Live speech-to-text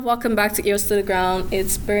Welcome back to Ears to the Ground.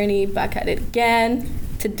 It's Bernie back at it again.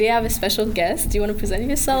 Today I have a special guest. Do you want to present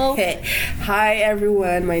yourself? Hey. Hi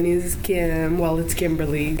everyone, my name is Kim. Well, it's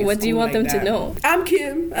Kimberly. What do you want them to know? I'm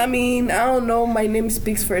Kim. I mean, I don't know, my name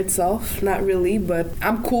speaks for itself. Not really, but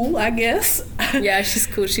I'm cool, I guess. Yeah, she's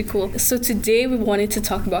cool. So today we wanted to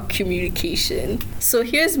talk about communication. So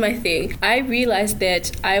here's my thing. I realized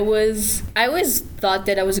that I always thought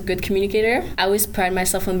that I was a good communicator. I always pride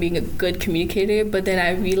myself on being a good communicator, but then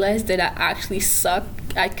I realized that I actually suck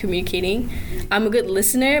at communicating. I'm a good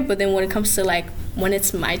listener, but then when it comes to when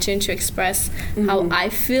it's my turn to express how I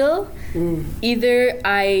feel, either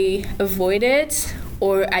I avoid it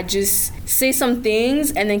or I just say some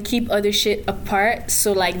things and then keep other shit apart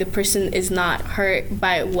so the person is not hurt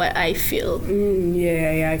by what I feel.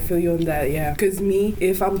 Yeah, I feel you on that, yeah. Because me,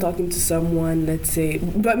 if I'm talking to someone, let's say,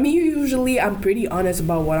 but me usually I'm pretty honest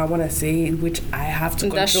about what I want to say, which I have to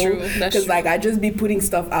control. That's true. Because I just be putting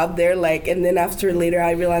stuff out there and then after later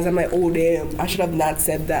I realize I'm like, oh damn, I should have not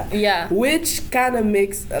said that. Yeah. Which kind of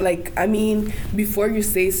makes, before you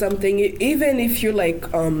say something, even if you're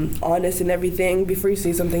honest and everything, before you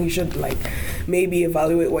say something you should maybe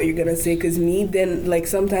evaluate what you're gonna say, because then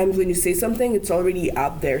sometimes when you say something it's already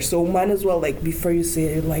out there, so might as well before you say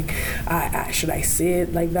it should I say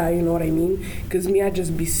it like that, you know what I mean? Because I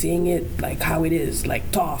just be saying it how it is,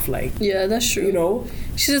 tough, yeah, that's true, you know.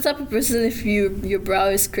 She's the type of person, if your brow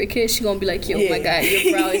is crooked, she gonna be like, yo, my guy,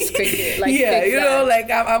 your brow is crooked. Yeah, you know,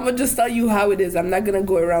 I'm gonna just tell you how it is. I'm not gonna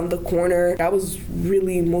go around the corner. I was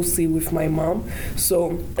really mostly with my mom,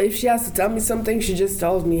 so if she has to tell me something, she just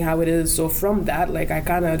tells me how it is. So from that, I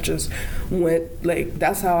kind of just went,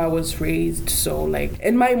 that's how I was raised. So,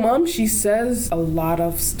 and my mom, she says a lot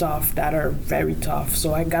of stuff that are very tough.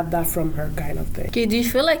 So I got that from her, kind of thing. Okay, do you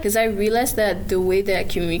feel because I realized that the way that I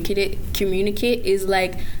communicate is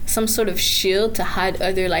some sort of shield to hide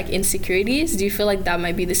other insecurities? Do you feel that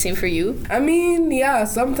might be the same for you? I mean, yeah,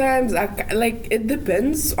 sometimes it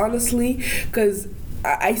depends, honestly, because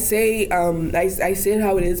I say I say it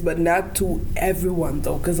how it is, but not to everyone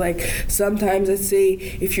though, because sometimes let's say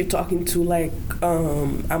if you're talking to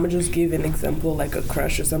I'm gonna just give an example, a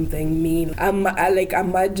crush or something. I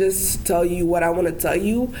might just tell you what I want to tell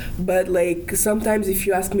you, but sometimes if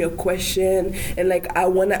you ask me a question and I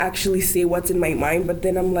want to actually say what's in my mind, but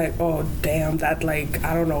then I'm oh damn, that I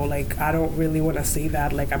don't know, I don't really want to say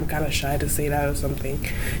that, I'm kind of shy to say that or something.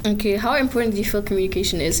 Okay, how important do you feel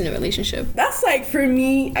communication is in a relationship? That's for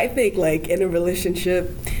me, I think in a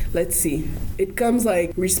relationship, let's see, it comes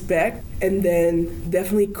respect, and then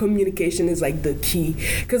definitely communication is the key,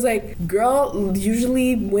 because girl,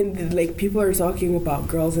 usually when people are talking about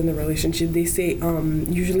girls in the relationship, they say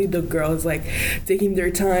usually the girl is taking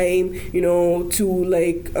their time, you know, to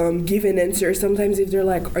give an answer. Sometimes if they're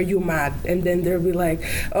are you mad, and then they'll be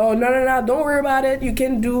oh no, don't worry about it, you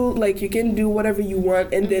can do whatever you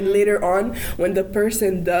want, and then later on when the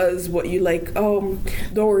person does what you don't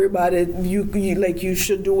worry about it, you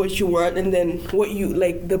should do what you want, and then what you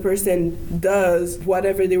the person does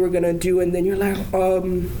whatever they were gonna do, and then you're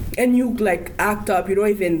and you act up, you don't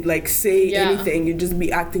even say anything, you just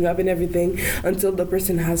be acting up and everything until the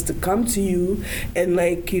person has to come to you and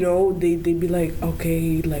you know, they be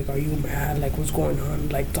okay, are you mad, what's going on,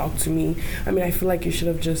 talk to me. I mean, I feel you should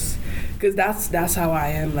have just, because that's how I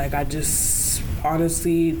am, I just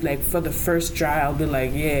honestly for the first try I'll be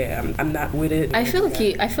yeah, I'm not with it. I feel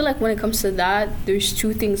when it comes to that, there's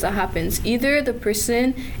two things that happens. Either the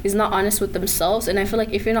person is not honest with themselves, and I feel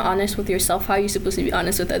if you're not honest with yourself, how are you supposed to be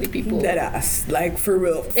honest with other people? Deadass, for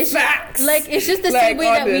real. It's facts. It's just the same way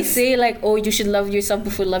honest. that we say oh, you should love yourself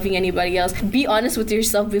before loving anybody else. Be honest with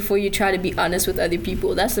yourself before you try to be honest with other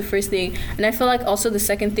people. That's the first thing. And I feel also the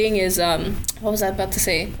second thing is what was I about to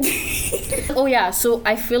say? Oh yeah, so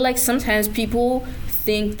I feel sometimes people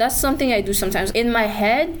think, that's something I do sometimes. In my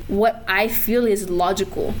head, what I feel is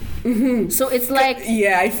logical. Mm-hmm. So it's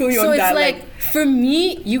yeah, I feel you so on that. So for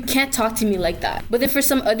me, you can't talk to me like that. But then for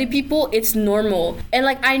some other people, it's normal. And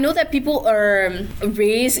I know that people are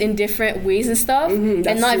raised in different ways and stuff, and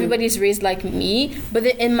not true. everybody is raised like me. But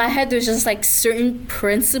then in my head, there's just certain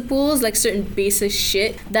principles, certain basic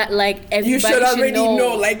shit that everybody you should already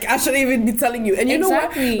know. I shouldn't even be telling you. And you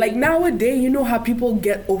exactly. know what? Nowadays, you know how people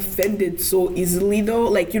get offended so easily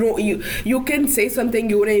though. You know, you can say something,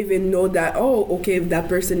 you wouldn't even know that, oh, okay, if that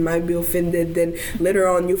person might be offended, then later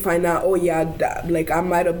on you find out, oh yeah, that like I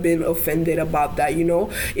might have been offended about that, you know.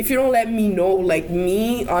 If you don't let me know, like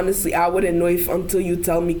me, honestly, I wouldn't know if until you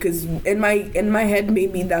tell me, because in my head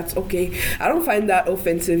maybe that's okay. I don't find that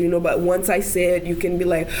offensive, you know, but once I say it, you can be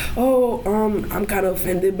like, oh, I'm kind of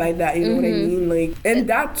offended by that, you know what I mean? Like, and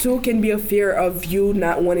that too can be a fear of you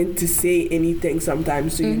not wanting to say anything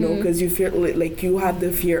sometimes, so, you know, because you feel like you have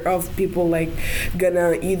the fear of people like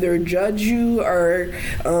gonna either judge you or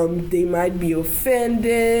they might be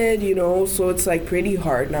offended, you know, so it's like pretty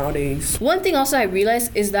hard nowadays. One thing also I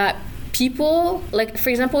realized is that people, like, for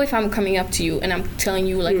example, if I'm coming up to you and I'm telling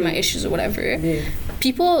you like my issues or whatever,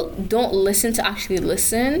 people don't listen to actually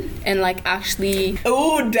listen and like actually.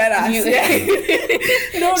 Oh, dead ass.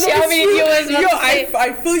 No,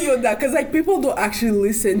 I feel you on that, because like people don't actually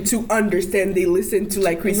listen to understand. They listen to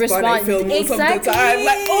like respond. I feel most of the time.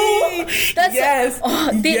 Like, oh, that's yes.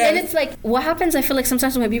 And it's like what happens. I feel like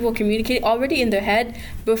sometimes when people communicate already in their head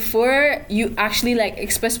before you actually like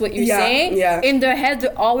express what you're saying. Yeah. In their head,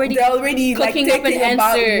 they're already like thinking thinking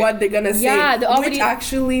about what they're gonna say. Yeah, which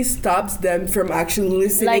actually stops them from actually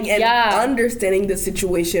listening like, and understanding the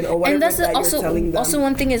situation or whatever. And that's that also you're telling them. Also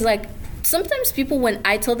one thing is like, sometimes people, when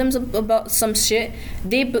I tell them about some shit,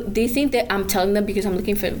 they think that I'm telling them because I'm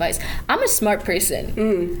looking for advice. I'm a smart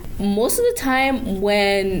person. Most of the time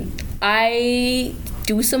when I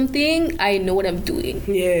do something, I know what I'm doing.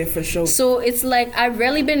 Yeah, for sure. So it's like I've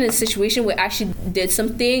rarely been in a situation where I actually did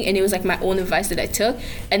something and it was like my own advice that I took,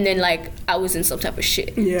 and then like I was in some type of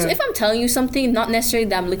shit. Yeah. So if I'm telling you something, not necessarily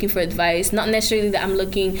that I'm looking for advice, not necessarily that I'm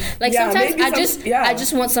looking like sometimes I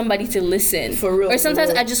just want somebody to listen. For real. Or sometimes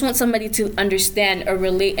I just want somebody to understand or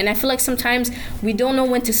relate. And I feel like sometimes we don't know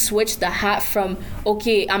when to switch the hat from,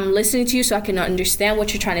 okay, I'm listening to you so I can understand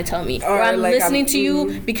what you're trying to tell me, or I'm like listening to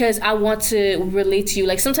you because I want to relate to you.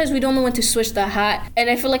 Like sometimes we don't know when to switch the hat, and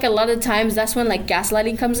I feel like a lot of times that's when like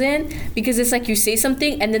gaslighting comes in, because it's like you say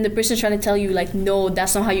something and then the person's trying to tell you like, no,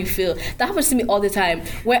 that's not how you feel. That happens to me all the time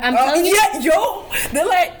where I'm telling you, they're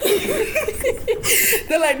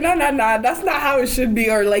like no, that's not how it should be,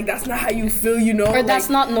 or like that's not how you feel, you know, or like, that's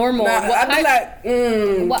not normal. I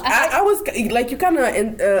was like, you kind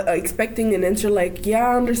of expecting an answer like, yeah,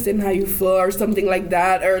 I understand how you feel, or something like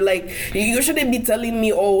that, or like you shouldn't be telling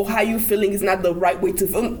me, oh, how you feeling is not the right way to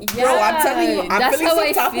feel. Yeah, bro, I'm telling you, I'm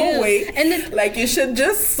feeling some type of way, and then, like you should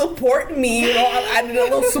just support me, you know. I need a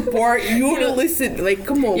little support, you to listen, like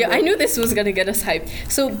come on. Yeah, bro. I knew this was gonna get us hyped.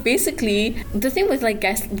 So basically the thing with like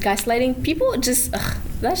gaslighting, people just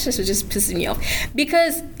that's just pissing me off,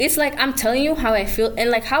 because it's like I'm telling you how I feel,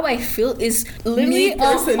 and like how I feel is literally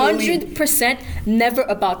 100% never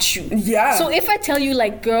about you. Yeah. So if I tell you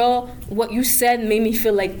like, girl, what you said made me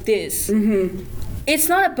feel like this, it's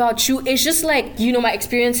not about you. It's just like, you know, my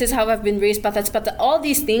experiences, how I've been raised, all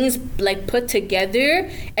these things like put together,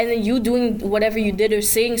 and then you doing whatever you did or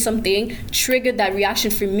saying something triggered that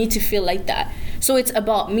reaction for me to feel like that. So it's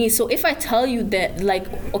about me. So if I tell you that like,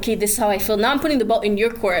 okay, this is how I feel, now I'm putting the ball in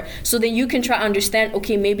your court, so then you can try to understand,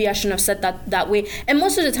 okay, maybe I shouldn't have said that way. And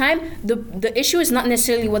most of the time the issue is not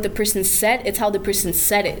necessarily what the person said, it's how the person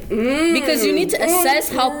said it. Because you need to assess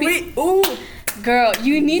how people Girl,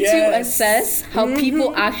 you need to assess how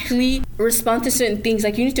people actually respond to certain things.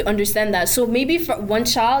 Like, you need to understand that. So maybe for one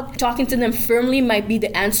child, talking to them firmly might be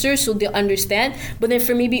the answer, so they'll understand. But then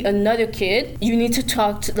for maybe another kid, you need to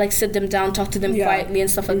talk to, like, sit them down, talk to them quietly and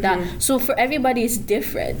stuff like that. So for everybody, it's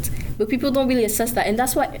different. But people don't really assess that, and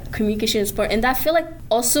that's why communication is important. And I feel like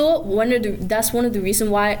also that's one of the reasons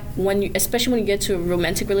why especially when you get to a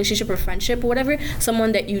romantic relationship or friendship or whatever,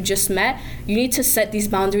 someone that you just met, you need to set these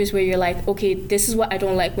boundaries where you're like, okay, this is what I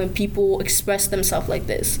don't like when people express themselves like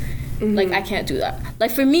this. Like, I can't do that. Like,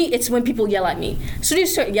 for me, it's when people yell at me. So they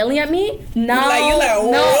start yelling at me. Now,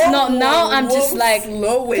 now I'm just like,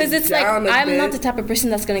 because it's like, I'm not the type of person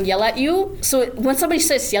that's gonna yell at you. So when somebody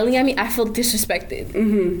starts yelling at me, I feel disrespected.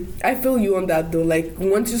 I feel you on that though. Like,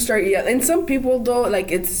 once you start yelling, and some people though,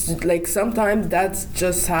 like, it's like sometimes that's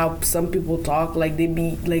just how some people talk. Like, they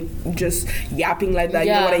be like just yapping like that.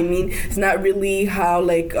 You know what I mean? It's not really how,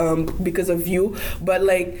 like, because of you, but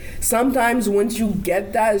like sometimes once you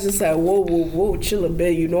get that, it's just like, whoa, chill a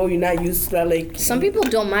bit, you know, you're not used to that. Like, some people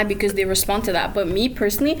don't mind because they respond to that, but me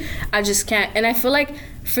personally, I just can't. And I feel like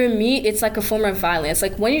for me, it's like a form of violence.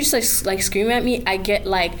 Like, when you just like screaming at me, I get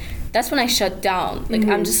like, that's when I shut down. Like,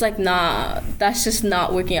 I'm just like, nah, that's just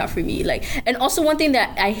not working out for me. Like, and also one thing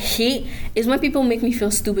that I hate is when people make me feel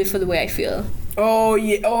stupid for the way I feel. Oh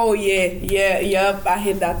yep. I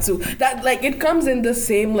hate that too. That like it comes in the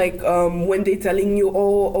same like when they telling you,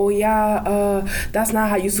 that's not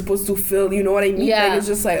how you're supposed to feel. You know what I mean? Yeah. Like, it's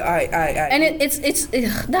just like I. And it's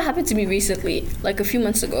that happened to me recently, like a few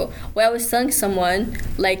months ago, where I was telling someone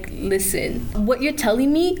like, listen, what you're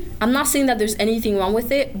telling me, I'm not saying that there's anything wrong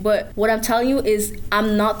with it, but what I'm telling you is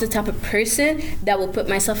I'm not the type of person that will put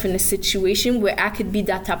myself in a situation where I could be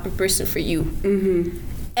that type of person for you. Mm-hmm.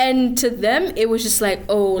 And to them, it was just like,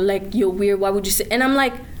 oh, like, you're weird. Why would you say? And I'm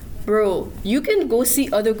like, bro, you can go see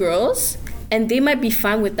other girls, and they might be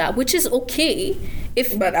fine with that, which is okay.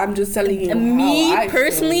 But I'm just telling you, me how I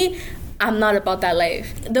personally, feel. I'm not about that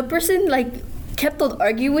life. The person like kept on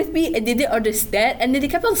arguing with me, and they didn't understand, and then they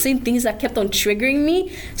kept on saying things that kept on triggering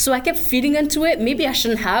me, so I kept feeding into it. Maybe I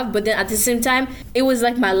shouldn't have, but then at the same time, it was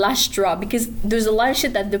like my last straw, because there's a lot of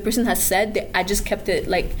shit that the person has said that I just kept it,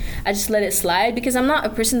 like, I just let it slide, because I'm not a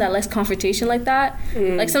person that likes confrontation like that.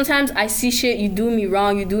 Like, sometimes I see shit, you doing me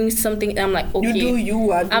wrong, you doing something, and I'm like, okay, you do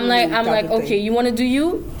you, I'm like okay, you want to do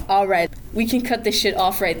you, all right, we can cut this shit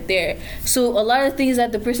off right there. So a lot of things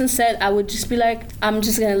that the person said, I would just be like, I'm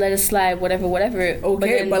just gonna let it slide, whatever.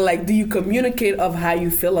 Okay, but like, do you communicate of how you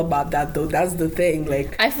feel about that though? That's the thing.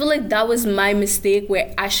 Like, I feel like that was my mistake,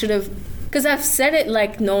 where I should have, because I've said it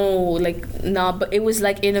like, no, like, nah, but it was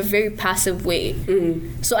like in a very passive way.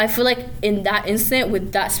 So I feel like in that instant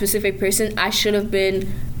with that specific person, I should have been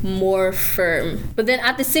more firm. But then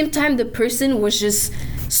at the same time, the person was just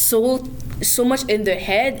so much in their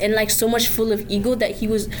head, and like so much full of ego, that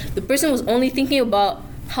the person was only thinking about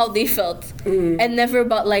how they felt, and never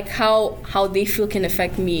about like how they feel can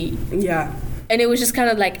affect me. Yeah. And it was just kind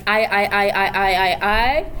of like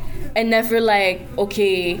I, and never like,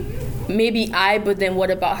 okay, maybe but then what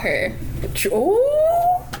about her?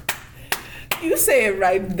 Oh, you say it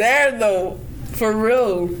right there though. For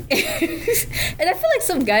real. And I feel like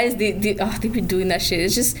some guys, they be doing that shit.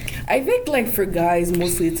 It's just, I think like for guys,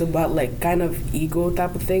 mostly it's about like kind of ego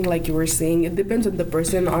type of thing, like you were saying. It depends on the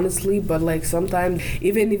person, honestly, but like sometimes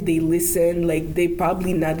even if they listen, like they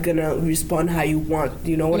probably not gonna respond how you want.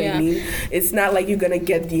 You know what I mean? It's not like you're gonna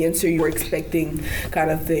get the answer you were expecting, kind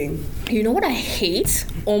of thing. You know what I hate?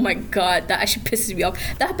 Oh my god, that actually pisses me off.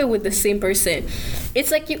 That happened with the same person. It's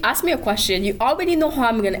like, you ask me a question, you already know how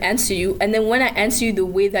I'm gonna answer you, and then when I answer you the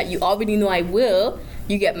way that you already know I will,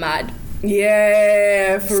 you get mad.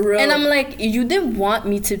 Yeah, for real. And I'm like, you didn't want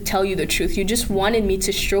me to tell you the truth. You just wanted me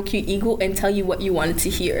to stroke your ego and tell you what you wanted to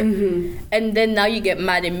hear. And then now you get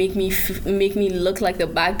mad and make me look like the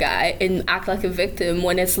bad guy and act like a victim,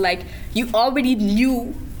 when it's like, you already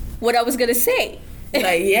knew what I was gonna say.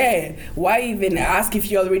 Like, yeah, why even ask if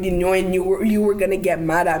you already know, and you were gonna get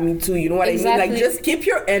mad at me too? You know what I mean? Like, just keep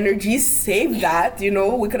your energy, save that. You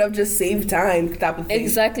know, we could have just saved time, type of thing.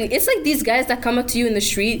 Exactly. It's like these guys that come up to you in the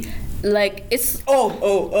street, like, it's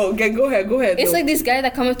okay, go ahead. It's like this guy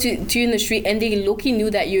that come up to you in the street, and they low-key knew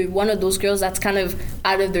that you're one of those girls that's kind of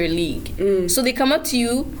out of their league. So they come up to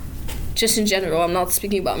you, just in general, I'm not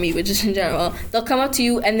speaking about me, but just in general, they'll come up to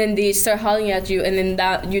you, and then they start hollering at you, and then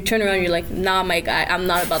that you turn around, you're like, nah, my guy, I'm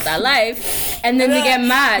not about that life, and then they get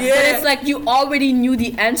mad. But it's like, you already knew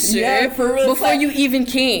the answer for real, before you even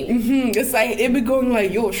came. It's like, it be going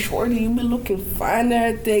like, yo, shorty, you be looking fine and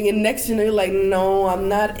everything, and next you know, you're like, no, I'm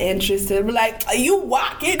not interested. But like, you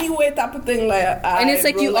walk anyway, type of thing. Like, and it's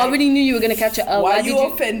like, you already knew you were gonna catch a L. Why you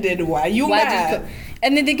offended? Why you mad?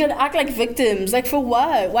 And then they're gonna act like victims. Like, for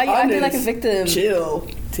what? Why are you acting like a victim? Chill.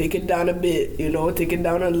 Take it down a bit, you know? Take it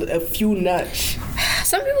down a few notch.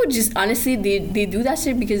 Some people just, honestly, they do that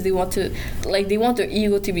shit because they want to, like, they want their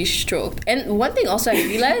ego to be stroked. And one thing also I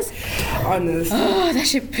realized... that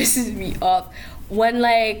shit pisses me off. When,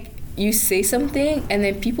 like, you say something and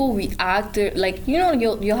then people react, like, you know,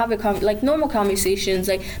 you'll have like normal conversations,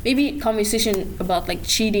 like maybe conversation about like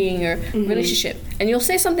cheating or relationship, and you'll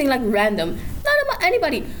say something like random, not about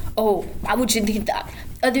anybody. Oh, why would you think that?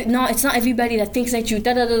 No, it's not everybody that thinks like you.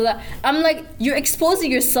 Da da da da. I'm like, you're exposing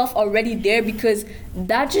yourself already there, because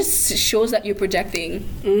that just shows that you're projecting.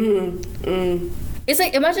 It's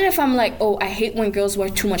like, imagine if I'm like, oh, I hate when girls wear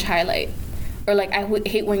too much highlight. Or like, I would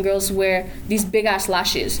hate when girls wear these big ass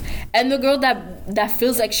lashes, and the girl that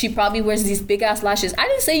feels like she probably wears these big ass lashes. I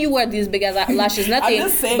didn't say you wear these big ass lashes, nothing. I'm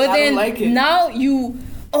just saying, but then I don't like it. Now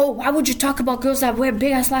why would you talk about girls that wear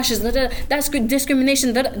big ass lashes? That's good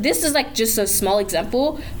discrimination. This is like just a small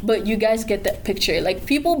example, but you guys get the picture. Like,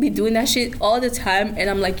 people be doing that shit all the time, and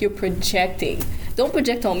I'm like, you're projecting. Don't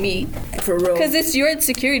project on me, for real, because it's your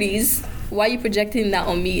insecurities. Why are you projecting that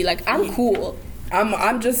on me? Like, I'm cool.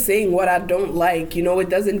 I'm just saying what I don't like. You know, it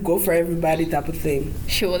doesn't go for everybody type of thing.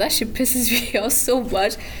 Sure, that shit pisses me off so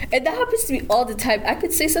much. And that happens to me all the time. I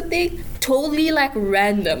could say something totally like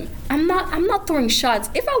random. I'm not throwing shots.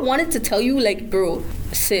 If I wanted to tell you, like, bro,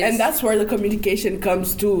 sis. And that's where the communication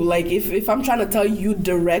comes too. Like if I'm trying to tell you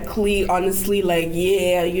directly, honestly, like,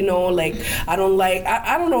 yeah, you know, like I don't like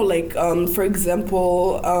I don't know, like for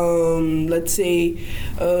example, let's say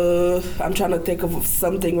I'm trying to think of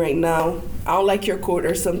something right now. I don't like your coat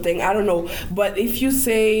or something. I don't know. But if you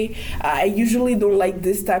say, I usually don't like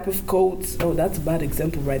this type of coats. Oh, that's a bad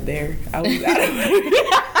example right there. I don't even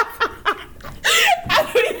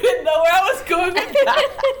know where I was going with that.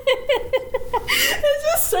 It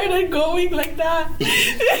just started going like that.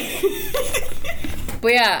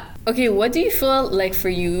 But yeah, okay, what do you feel like for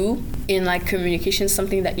you in like communication,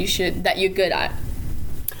 something that you're good at?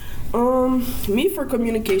 Me for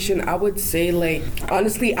communication, I would say, like,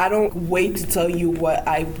 honestly, I don't wait to tell you what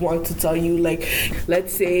I want to tell you. Like,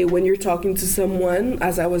 let's say when you're talking to someone,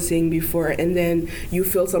 as I was saying before, and then you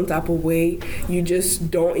feel some type of way, you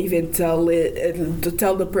just don't even tell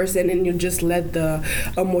the person, and you just let the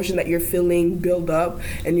emotion that you're feeling build up,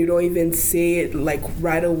 and you don't even say it like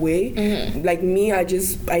right away. Mm-hmm. Like me, I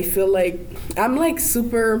feel like I'm like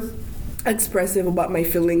super expressive about my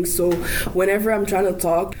feelings, so whenever I'm trying to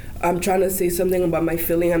talk, I'm trying to say something about my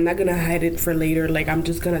feeling, I'm not gonna hide it for later. Like, I'm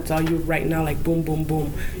just gonna tell you right now, like, boom, boom,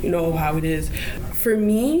 boom. You know how it is. For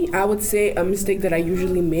me, I would say a mistake that I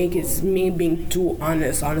usually make is me being too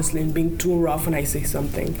honest, honestly, and being too rough when I say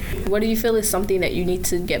something. What do you feel is something that you need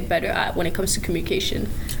to get better at when it comes to communication?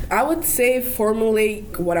 I would say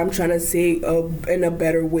formulate what I'm trying to say in a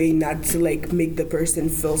better way, not to like make the person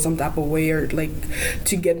feel some type of way or like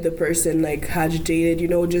to get the person like agitated, you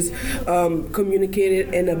know, just communicate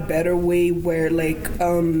it in a better way where like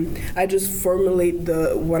I just formulate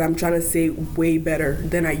what I'm trying to say way better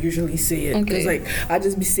than I usually say it. Because like I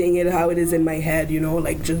just be saying it how it is in my head, you know,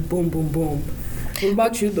 like just boom, boom, boom. What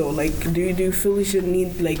about you though? Like, do you feel you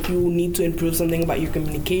need to improve something about your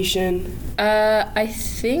communication? I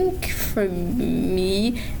think for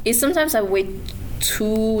me, is sometimes I wait too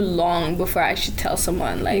long before I should tell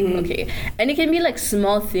someone, like, okay. And it can be like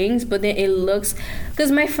small things, but then it looks,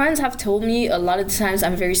 because my friends have told me a lot of times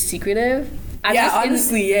I'm very secretive.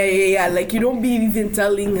 Honestly, yeah. Like, you don't be even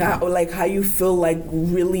telling how you feel, like,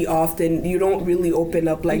 really often. You don't really open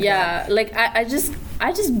up like that. Yeah, like, I just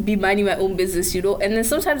be minding my own business, you know? And then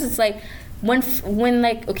sometimes it's like, when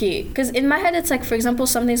like, okay, because in my head it's like, for example,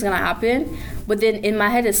 something's gonna happen, but then in my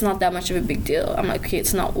head it's not that much of a big deal. I'm like, okay,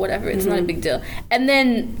 it's not, whatever, it's not a big deal. And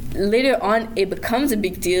then later on it becomes a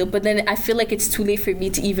big deal, but then I feel like it's too late for me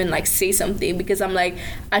to even like say something, because I'm like,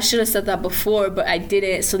 I should have said that before, but I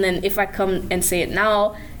didn't. So then if I come and say it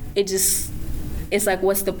now, it's like,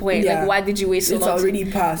 what's the point? Yeah. Like, why did you wait so long? It's already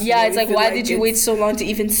passed. Yeah, it's like, why did you wait so long to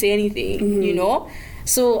even say anything, you know?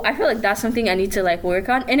 So I feel like that's something I need to like work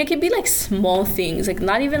on. And it can be like small things, like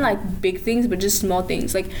not even like big things, but just small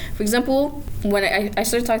things. Like, for example, when I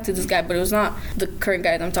started talking to this guy, but it was not the current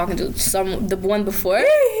guy that I'm talking to, the one before.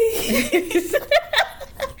 Why did you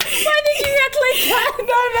act like that?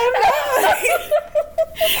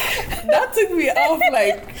 No. That took me off,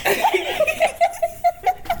 like...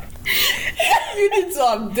 You need to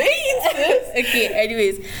update this. Okay,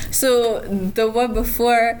 anyways. So the one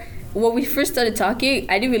before... When we first started talking,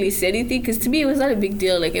 I didn't really say anything, because to me it was not a big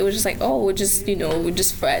deal. Like, it was just like, oh, we're just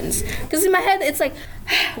friends. Because in my head it's like,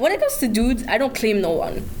 when it comes to dudes, I don't claim no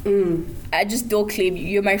one. I just don't claim you.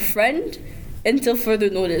 You're my friend until further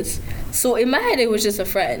notice. So in my head it was just a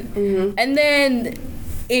friend. And then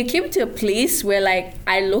it came to a place where like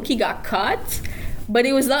I low-key got caught. But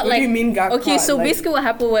it was not what like... What do you mean got okay, caught? so like, basically what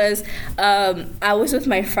happened was I was with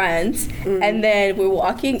my friends, and then we're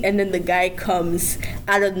walking, and then the guy comes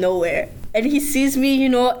out of nowhere. And he sees me, you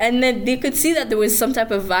know, and then they could see that there was some type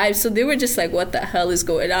of vibe. So they were just like, what the hell is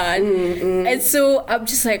going on? And so I'm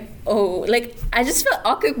just like, oh, like, I just felt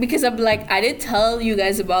awkward, because I'm like, I didn't tell you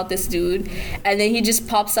guys about this dude. And then he just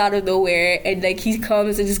pops out of nowhere, and like he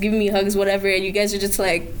comes and just giving me hugs, whatever. And you guys are just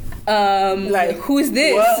like who's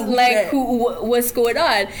this? What's going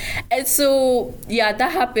on? And so yeah,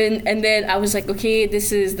 that happened. And then I was like, okay,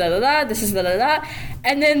 this is da da da, this is da da da.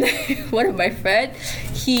 And then one of my friends,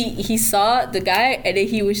 he saw the guy, and then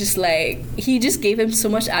he was just like, he just gave him so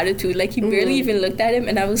much attitude, like he barely even looked at him.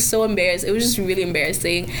 And I was so embarrassed. It was just really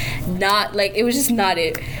embarrassing. Not like, it was just not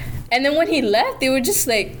it. And then when he left, they were just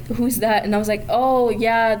like, who's that? And I was like, oh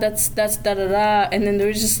yeah, that's da da da. And then they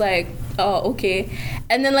were just like, oh, okay.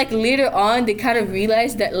 And then like later on, they kind of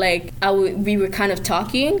realized that like we were kind of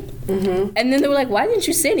talking. And then they were like, why didn't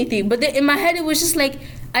you say anything? But then in my head, it was just like,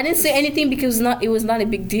 I didn't say anything because it was not a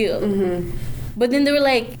big deal. But then they were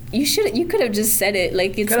like, you could have just said it.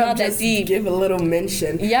 Like, it's not that deep. Give a little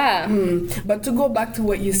mention. Yeah. But to go back to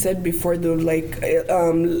what you said before, though, like,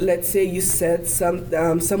 let's say you said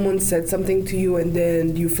someone said something to you, and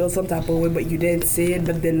then you feel some type of way, but you didn't say it.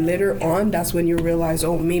 But then later on, that's when you realize,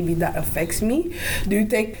 oh, maybe that affects me. Do you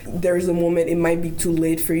think there's a moment it might be too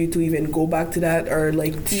late for you to even go back to that, or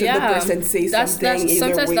like should the person say something?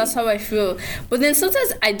 Sometimes that's how I feel. But then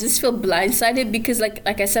sometimes I just feel blindsided because, like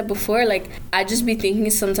I said before, like I just be thinking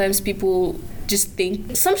sometimes people just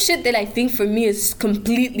think some shit that I think for me is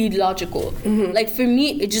completely logical. Like for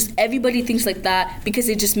me, it just everybody thinks like that because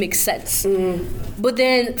it just makes sense. But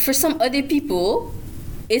then for some other people,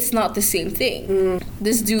 it's not the same thing.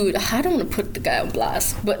 This dude, I don't want to put the guy on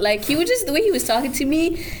blast, but like he was just the way he was talking to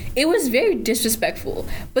me, it was very disrespectful.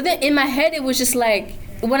 But then in my head, it was just like,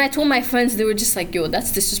 when I told my friends, they were just like, yo,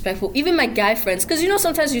 that's disrespectful. Even my guy friends, because you know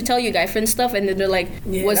sometimes you tell your guy friends stuff and then they're like,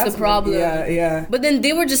 what's the problem? Yeah. But then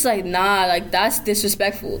they were just like, nah, like that's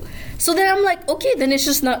disrespectful. So then I'm like, okay, then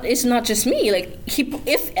it's not just me. Like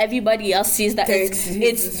if everybody else sees that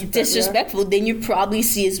it's disrespectful, then you probably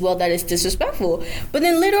see as well that it's disrespectful. But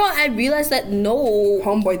then later on I realized that no,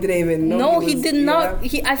 homeboy didn't even know. No, he did not.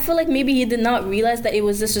 I feel like maybe he did not realize that it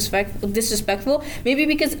was disrespectful. Maybe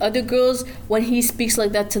because other girls, when he speaks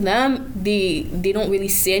like that to them, they don't really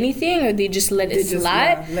say anything, or they just let it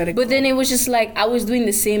slide. But then it was just like I was doing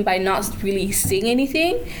the same by not really saying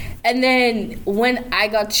anything. And then when I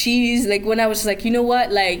got cheese, like when I was just like, you know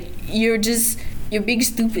what, like you're being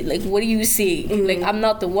stupid, like what do you say? Like I'm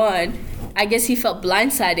not the one. I guess he felt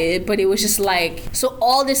blindsided, but it was just like, so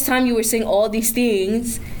all this time you were saying all these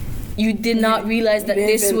things, you did not realize that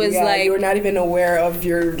this was like, you were not even aware of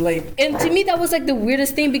your like. And to me that was like the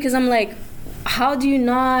weirdest thing, because I'm like, how do you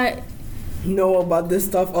not know about this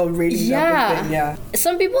stuff already? Yeah.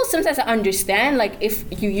 Some people, sometimes I understand, like if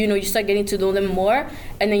you start getting to know them more,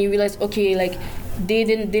 and then you realize, okay, like they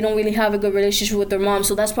don't really have a good relationship with their mom,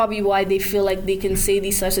 so that's probably why they feel like they can say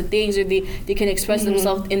these types of things, or they can express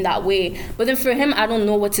themselves in that way. But then for him, I don't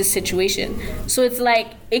know what's his situation, so it's like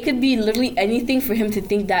it could be literally anything for him to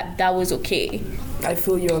think that was okay. I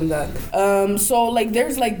feel you on that. So like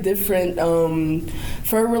there's like different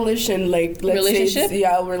for a relation, like let's relationship?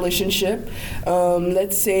 say relationship.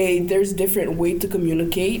 Let's say there's different way to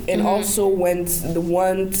communicate, and also once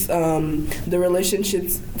the relationship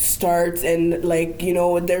starts, and like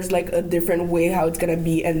there's like a different way how it's gonna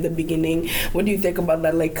be in the beginning. What do you think about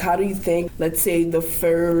that? Like how do you think, let's say the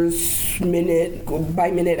first minute,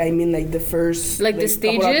 by minute I mean like the first like the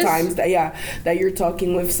stages couple of times that you're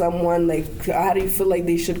talking with someone, like how do you feel like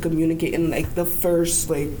they should communicate in like the first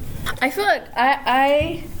like? I feel like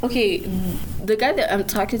okay, the guy that I'm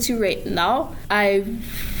talking to right now, I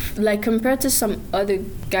like compared to some other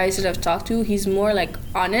guys that I've talked to, he's more like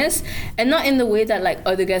honest, and not in the way that like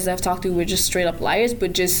other guys that I've talked to were just straight up liars,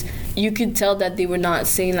 but just you could tell that they were not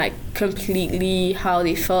saying like completely how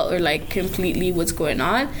they felt or like completely what's going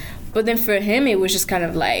on. But then for him, it was just kind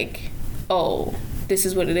of like, oh, this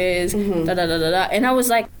is what it is, da da da da da. And I was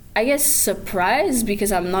like, I guess surprised,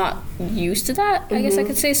 because I'm not used to that, I guess I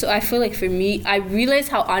could say. So I feel like for me, I realized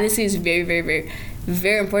how honesty is very, very, very,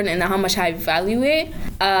 very important, and how much I value it.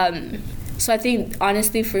 So I think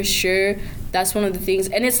honesty for sure, that's one of the things.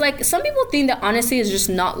 And it's like some people think that honesty is just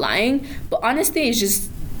not lying, but honesty is just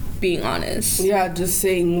being honest. Yeah, just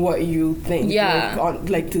saying what you think. Yeah.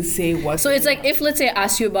 Like to say what. So it's like if, let's say, I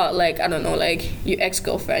ask you about like, I don't know, like your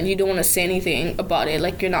ex-girlfriend, you don't want to say anything about it,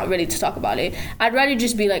 like you're not ready to talk about it. I'd rather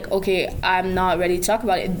just be like, okay, I'm not ready to talk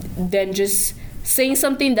about it, than just saying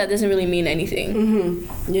something that doesn't really mean anything.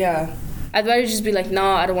 Yeah. I'd rather just be like, no,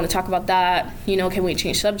 I don't want to talk about that. Can we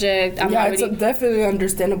change subject? It's definitely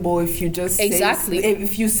understandable if you just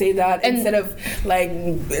if you say that, and instead of like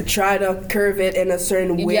try to curve it in a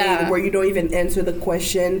certain way where you don't even answer the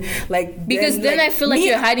question, like because then I feel like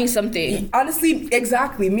you're hiding something. Honestly,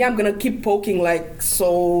 exactly. Me, I'm gonna keep poking like,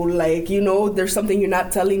 so like there's something you're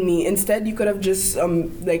not telling me. Instead, you could have just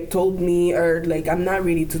like told me, or like I'm not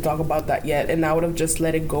ready to talk about that yet, and I would have just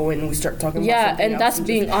let it go and we start talking about something else. And that's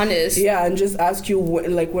being honest. Yeah. Yeah, and just ask you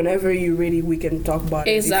like whenever you're ready, we can talk about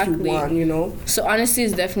it if you want, you know. So honesty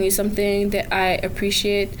is definitely something that I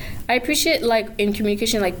appreciate. I appreciate like in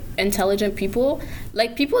communication, like intelligent people,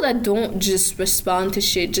 like people that don't just respond to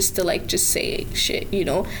shit just to like just say shit, you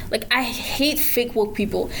know. Like I hate fake woke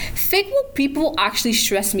people. Fake woke people actually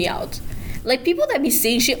stress me out. Like people that be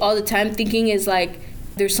saying shit all the time, thinking is like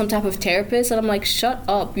there's some type of therapist, and I'm like, shut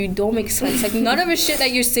up, you don't make sense. Like none of the shit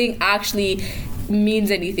that you're saying actually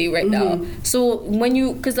means anything right now. So when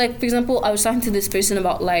you, because like for example, I was talking to this person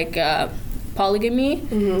about like polygamy,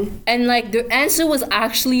 and like their answer was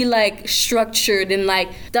actually like structured and like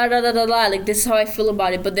da da da da da, like this is how I feel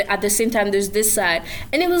about it, but at the same time there's this side,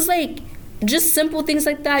 and it was like just simple things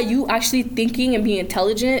like that, you actually thinking and being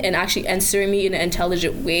intelligent and actually answering me in an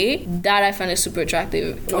intelligent way, that I find is super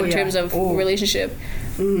attractive in terms of relationship.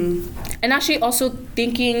 And actually also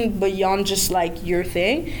thinking beyond just like your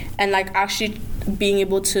thing, and like actually being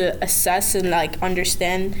able to assess and like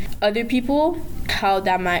understand other people, how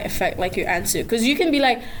that might affect like your answer. Because you can be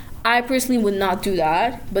like, I personally would not do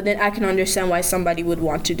that, but then I can understand why somebody would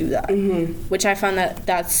want to do that, which I find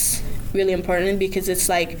that's really important, because it's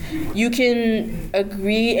like you can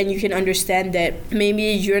agree and you can understand that maybe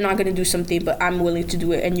you're not going to do something, but I'm willing to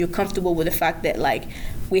do it, and you're comfortable with the fact that like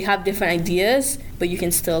we have different ideas, but you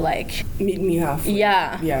can still like meet me halfway.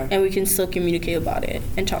 Yeah, and we can still communicate about it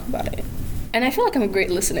and talk about it. And I feel like I'm a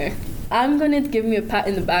great listener. I'm gonna give me a pat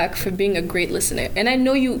in the back for being a great listener, and I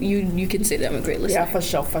know you can say that I'm a great listener.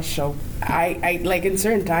 Yeah, for sure. I like in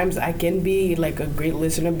certain times I can be like a great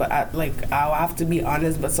listener, but I'll have to be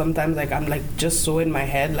honest. But sometimes like I'm like just so in my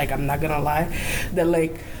head, like I'm not gonna lie, that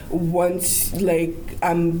like once like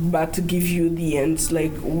I'm about to give you the ends,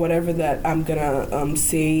 like whatever that I'm gonna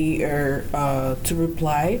say or to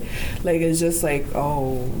reply, like it's just like,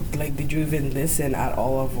 oh, like did you even listen at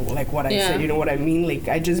all of like what I said? You know what I mean? Like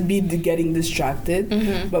I just be getting distracted,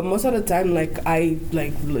 but most of the time like I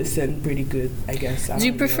like listen pretty good, I guess. Do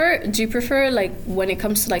you prefer like when it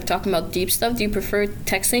comes to like talking about deep stuff, do you prefer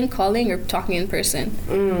texting, calling, or talking in person?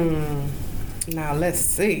 Now let's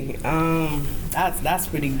see. That's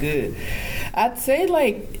pretty good. I'd say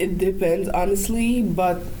like it depends honestly,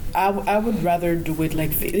 but I would rather do it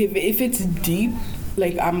like if it's deep,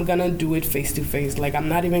 like I'm gonna do it face to face. Like I'm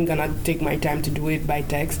not even gonna take my time to do it by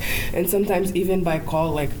text, and sometimes even by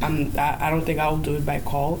call. Like I don't think I'll do it by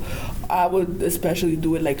call. I would especially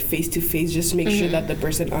do it like face to face, just make sure that the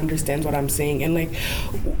person understands what I'm saying. And like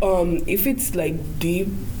if it's like deep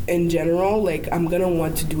in general, like I'm gonna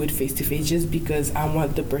want to do it face to face just because I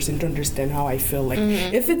want the person to understand how I feel. Like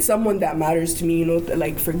if it's someone that matters to me, you know,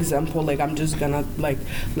 like for example, like I'm just gonna like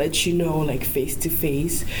let you know like face to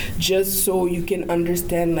face, just so you can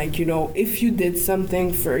understand, like, you know, if you did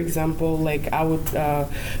something, for example, like I would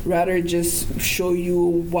rather just show you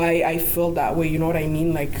why I feel that way, you know what I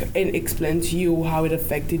mean, like, and explain to you how it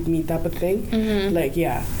affected me, type of thing. Like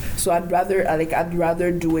so I'd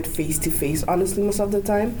rather do it face to face honestly most of the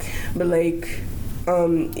time, but like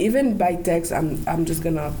even by text I'm just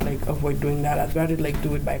gonna like avoid doing that. I'd rather like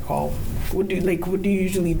do it by call. What do you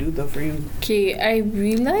usually do though for you? Okay, I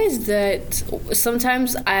realized that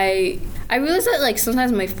sometimes like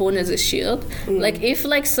sometimes my phone is a shield. Like if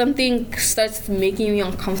like something starts making me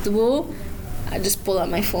uncomfortable, I just pull out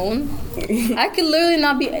my phone. I could literally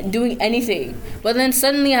not be doing anything, but then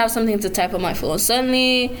suddenly I have something to type on my phone.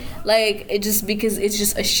 Suddenly, like, it just, because it's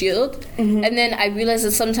just a shield. And then I realize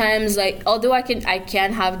that sometimes, like, although I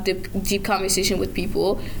can have deep conversation with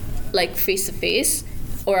people, like face to face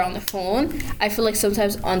or on the phone, I feel like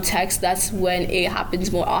sometimes on text that's when it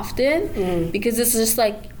happens more often, because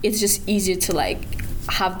it's just easier to like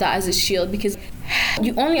have that as a shield, because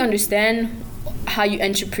you only understand how you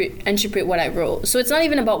interpret what I wrote. So it's not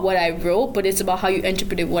even about what I wrote, but it's about how you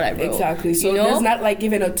interpreted what I wrote. Exactly. So there's not like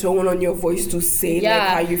even a tone on your voice to say like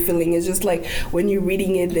how you're feeling. It's just like when you're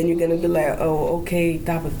reading it, then you're gonna be like, oh, okay,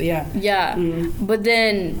 that was But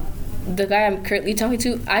then the guy I'm currently talking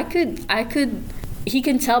to, he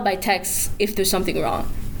can tell by text if there's something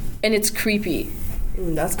wrong, and it's creepy.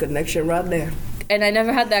 That's connection right there. And I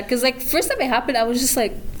never had that, because like first time it happened, I was just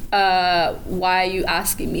like, why are you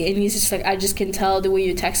asking me? And he's just like, I just can tell the way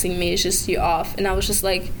you're texting me, it's just you're off. And I was just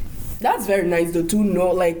like, that's very nice though to know,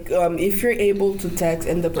 like if you're able to text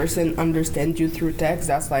and the person understands you through text,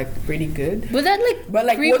 that's like pretty good. But that like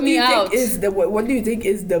what do you out. What do you think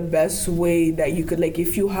is the best way that you could, like,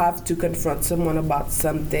 if you have to confront someone about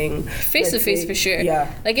something face to face, for sure.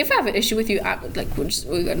 Like if I have an issue with you,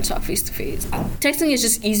 we're gonna talk face to face. Texting is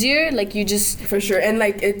just easier, like you just, for sure, and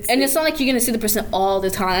like it's not like you're gonna see the person all the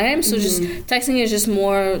time, so just texting is just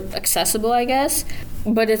more accessible, I guess.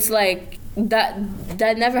 But it's like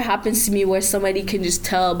that never happens to me where somebody can just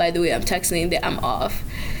tell by the way I'm texting that I'm off.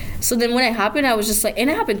 So then when it happened, I was just like, and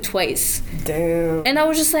it happened twice. Damn. And I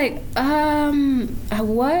was just like,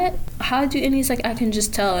 what? How do you? And he's like, I can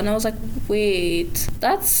just tell. And I was like, wait,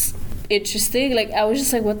 that's interesting. Like, I was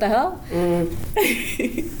just like, what the hell?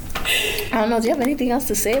 I don't know. Do you have anything else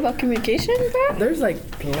to say about communication, bro? There's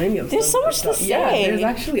like plenty of There's stuff. so much to say. Yeah, there's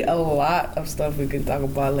actually a lot of stuff we can talk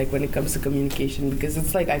about, like when it comes to communication, because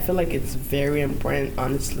it's like I feel like it's very important,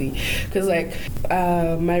 honestly. Because like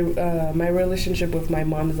my relationship with my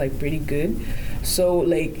mom is like pretty good. So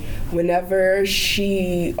like whenever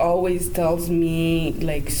she always tells me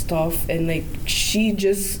like stuff, and like she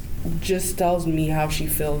just tells me how she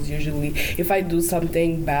feels. Usually if I do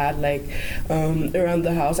something bad, like around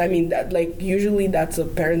the house, I mean that like usually that's a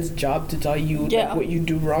parent's job to tell you like what you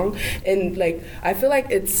do wrong, and like I feel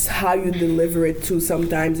like it's how you deliver it too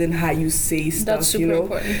sometimes, and how you say stuff. That's super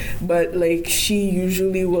important. But like she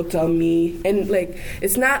usually will tell me, and like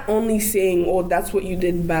it's not only saying, oh, that's what you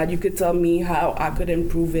did bad. You could tell me how I could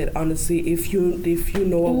improve it, honestly, if you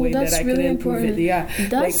know a way that I really could improve important. it. Yeah,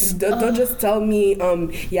 That's, like don't just tell me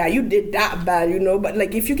yeah, you did that bad, but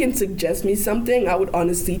like if you can suggest me something, I would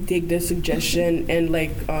honestly take the suggestion and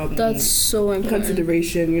like that's so important.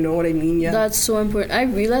 Consideration, you know what I mean? Yeah, that's so important. I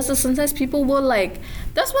realize that sometimes people will like,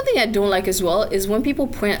 that's one thing I don't like as well, is when people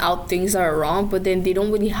point out things that are wrong, but then they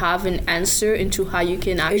don't really have an answer into how you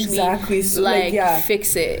can actually so, like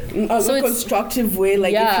fix it. So a constructive way,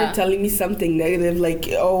 like if you're telling me something negative, like,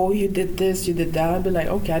 oh, you did this, you did that, I'd be like,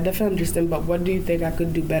 okay, I definitely understand, but what do you think I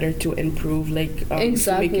could do better to improve, like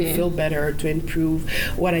to make you feel better, or to improve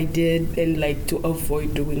what I did, and like to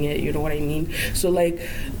avoid doing it, you know what I mean? So like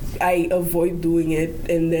I avoid doing it,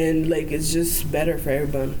 and then like it's just better for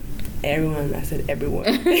everyone. I said everyone.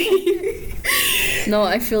 No,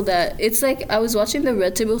 I feel that. It's like I was watching the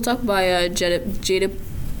Red Table Talk by Jada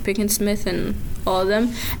Pinkett Smith and all of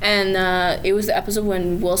them, and it was the episode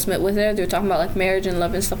when Will Smith was there. They were talking about like marriage and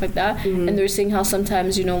love and stuff like that, and they were saying how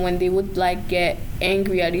sometimes, when they would like get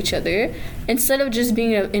angry at each other, instead of just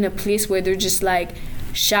being in a place where they're just like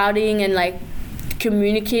shouting and like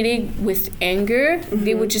communicating with anger,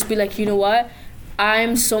 they would just be like, you know what,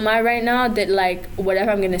 I'm so mad right now that like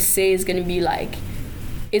whatever I'm gonna say is gonna be like,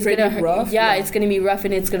 it's pretty gonna hurt. rough. Yeah, it's gonna be rough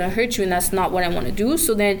and it's gonna hurt you, and that's not what I want to do.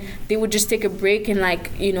 So then they would just take a break and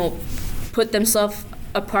like put themselves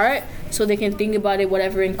apart so they can think about it,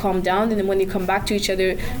 whatever, and calm down. And then when they come back to each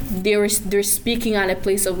other, they're speaking at a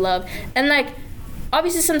place of love. And like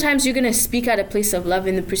obviously sometimes you're gonna speak at a place of love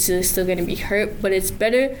and the person is still gonna be hurt, but it's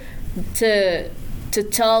better to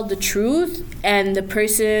tell the truth, and the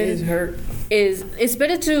person is hurt. It's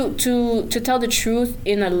better to tell the truth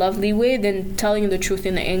in a lovely way than telling the truth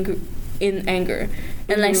in anger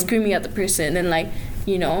and like screaming at the person and like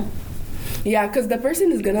Yeah, because the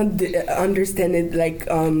person is gonna understand it like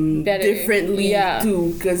differently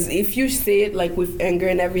too. Because if you say it like with anger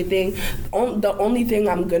and everything, the only thing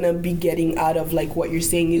I'm gonna be getting out of like what you're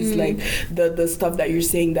saying is like the stuff that you're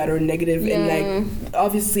saying that are negative, and like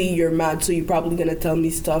obviously you're mad, so you're probably gonna tell me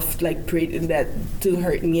stuff like that to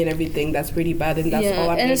hurt me and everything. That's pretty bad, and that's all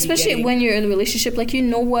I'm and gonna especially be when you're in a relationship, like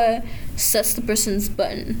what sets the person's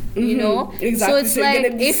button, Exactly. So it's so like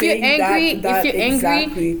if you're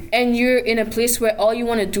angry and you're in a place where all you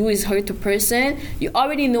want to do is hurt the person, you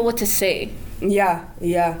already know what to say. Yeah.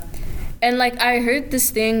 And like I heard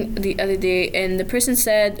this thing the other day, and the person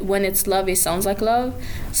said, when it's love, it sounds like love.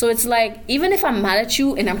 So it's like, even if I'm mad at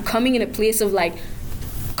you and I'm coming in a place of like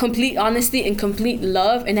complete honesty and complete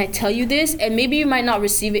love, and I tell you this, and maybe you might not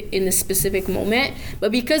receive it in the specific moment,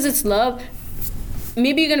 but because it's love,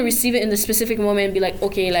 maybe you're gonna receive it in the specific moment and be like,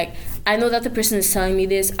 okay, like I know that the person is telling me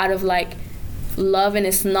this out of like love, and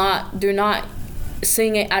they're not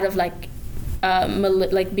saying it out of like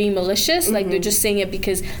like being malicious, like they're just saying it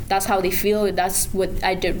because that's how they feel, that's what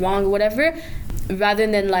I did wrong or whatever, rather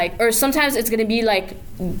than like, or sometimes it's gonna be like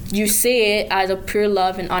you say it out of pure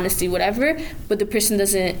love and honesty, whatever, but the person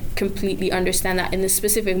doesn't completely understand that in the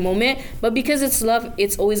specific moment. But because it's love,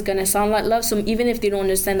 it's always gonna sound like love. So even if they don't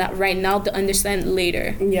understand that right now, they'll understand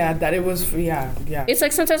later. Yeah, that it was. Yeah. It's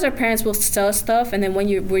like sometimes our parents will tell us stuff, and then when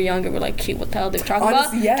we're younger, we're like, "Okay, what the hell they're talking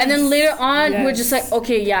about?" Yes. And then later on, we're just like,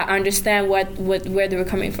 "Okay, yeah, I understand where they were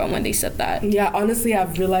coming from when they said that." Yeah, honestly,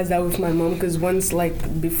 I've realized that with my mom, because once,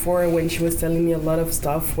 like before, when she was telling me a lot of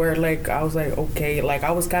stuff, where like I was like, okay, like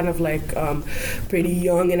I was kind of like pretty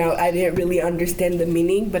young, and I didn't really understand the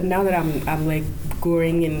meaning. But now that I'm like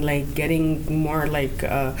growing and like getting more like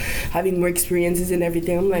having more experiences and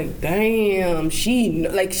everything, I'm like, damn, she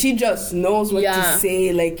just knows what to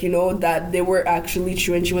say, like, you know, that they were actually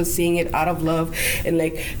true and she was saying it out of love. And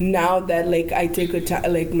like now that like I take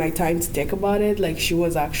my time to think about it, like she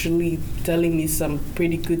was actually telling me some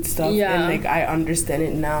pretty good stuff, and like I understand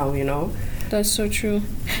it now, you know. That's so true.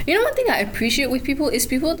 You know, one thing I appreciate with people is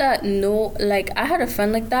people that know, like, I had a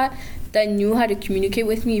friend like that knew how to communicate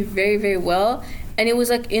with me very, very well. And it was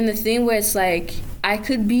like in the thing where it's like, I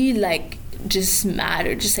could be like just mad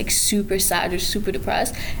or just like super sad or super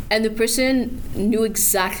depressed, and the person knew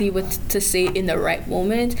exactly what to say in the right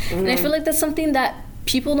moment. And I feel like that's something that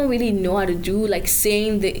people don't really know how to do, like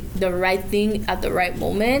saying the right thing at the right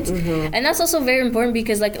moment. And that's also very important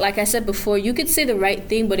because like I said before, you could say the right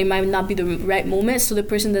thing but it might not be the right moment, so the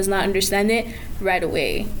person does not understand it right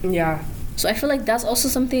away. So I feel like that's also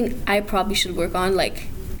something I probably should work on, like,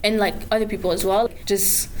 and like other people as well,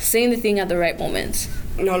 just saying the thing at the right moment.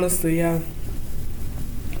 Honestly, yeah.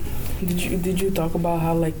 Did you talk about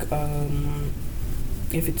how like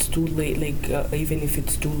if it's too late, like even if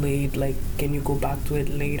it's too late, like can you go back to it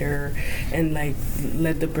later and like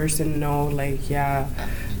let the person know, like,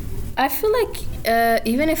 I feel like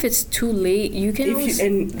even if it's too late, you can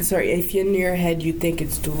if in your head you think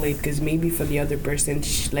it's too late, because maybe for the other person,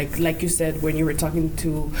 like you said when you were talking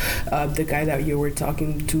to the guy that you were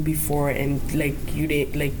talking to before, and like you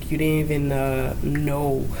didn't even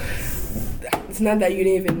know. It's not that you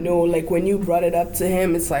didn't even know, like when you brought it up to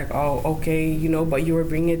him, it's like, oh, okay, you know, but you were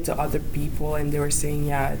bringing it to other people and they were saying,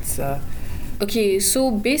 it's okay,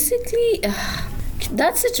 so basically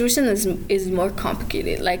that situation is more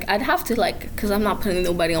complicated. Like I'd have to, like, because I'm not putting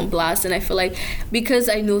nobody on blast, and I feel like because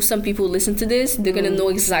I know some people listen to this, they're gonna know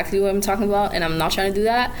exactly what I'm talking about, and I'm not trying to do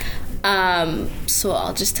that. So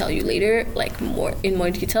I'll just tell you later, like more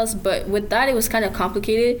details. But with that, it was kind of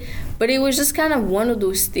complicated, but it was just kind of one of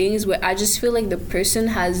those things where I just feel like the person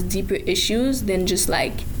has deeper issues than just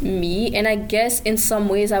like me, and I guess in some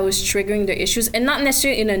ways I was triggering their issues, and not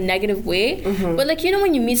necessarily in a negative way, but like, you know,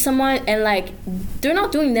 when you meet someone and like they're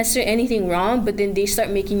not doing necessarily anything wrong, but then they start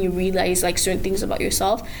making you realize like certain things about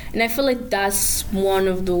yourself, and I feel like that's one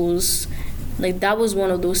of those, like that was one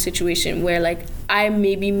of those situations where like I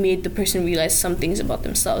maybe made the person realize some things about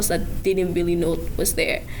themselves that they didn't really know was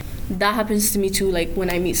there. That happens to me too, like when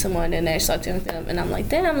I meet someone and I start talking to them and I'm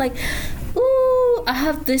like, ooh, I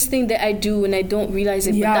have this thing that I do and I don't realize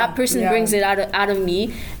it, but that person brings it out of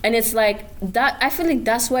me, and it's like that. I feel like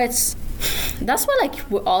that's why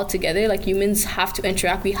like we're all together, like humans have to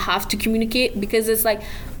interact, we have to communicate, because it's like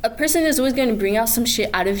a person is always going to bring out some shit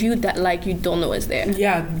out of you that like you don't know is there.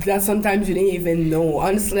 Yeah, that sometimes you didn't even know.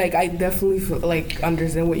 Honestly, like I definitely feel, like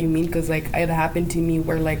understand what you mean, because like it happened to me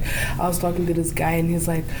where like I was talking to this guy and he's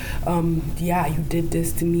like, you did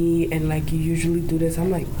this to me and like you usually do this. I'm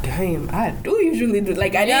like, damn, I do usually do,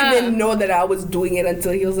 like I didn't even know that I was doing it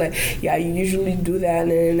until he was like, yeah, you usually do that,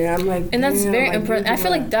 and I'm like, and that's very important. I feel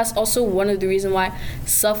like that's also one of the reasons why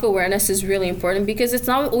self-awareness is really important, because it's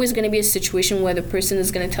not always going to be a situation where the person is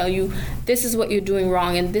going to tell you this is what you're doing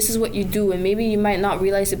wrong and this is what you do, and maybe you might not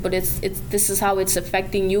realize it, but it's this is how it's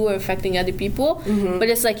affecting you or affecting other people. But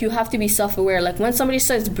it's like you have to be self-aware. Like when somebody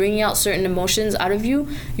starts bringing out certain emotions out of you,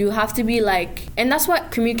 you have to be like, and that's why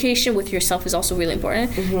communication with yourself is also really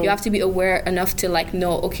important. You have to be aware enough to like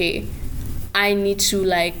know, okay, I need to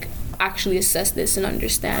like actually assess this and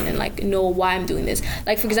understand and like know why I'm doing this.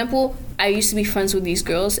 Like for example, I used to be friends with these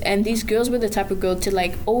girls, and these girls were the type of girl to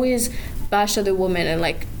like always bash other women and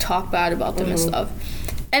like talk bad about them and stuff.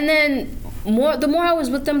 And then the more I was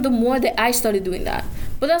with them, the more that I started doing that.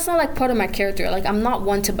 But that's not like part of my character. Like I'm not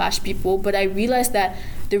one to bash people, but I realized that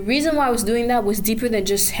the reason why I was doing that was deeper than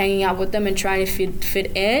just hanging out with them and trying to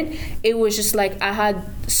fit in. It was just like I had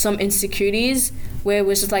some insecurities where it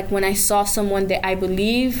was just like when I saw someone that I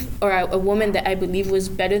believe, or a woman that I believe was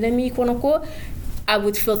better than me, quote unquote, I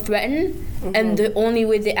would feel threatened. And the only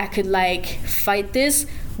way that I could like fight this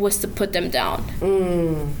was to put them down.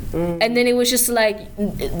 And then it was just like,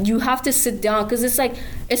 you have to sit down, because it's like,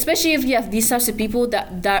 especially if you have these types of people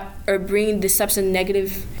that are bringing this types of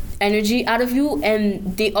negative energy out of you,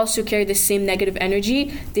 and they also carry the same negative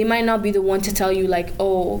energy, they might not be the one to tell you like,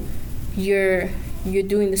 oh, you're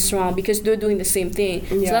doing this wrong, because they're doing the same thing.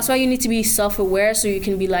 So that's why you need to be self-aware, so you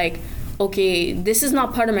can be like, okay, this is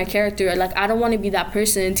not part of my character. Like, I don't want to be that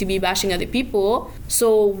person to be bashing other people.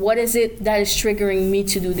 So what is it that is triggering me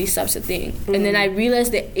to do these types of things? And then I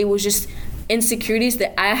realized that it was just insecurities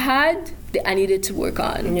that I had that I needed to work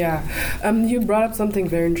on. Yeah. You brought up something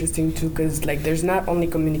very interesting too, because like there's not only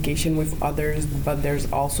communication with others, but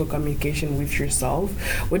there's also communication with yourself.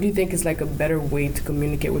 What do you think is like a better way to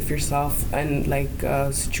communicate with yourself and like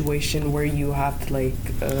a situation where you have to like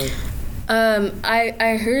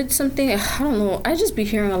I heard something, I don't know, I just be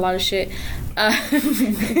hearing a lot of shit. But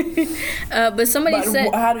somebody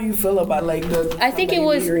said, how do you feel about like the I think it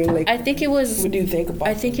was hearing, like, I think it was what do you think about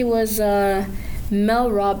I think it was Mel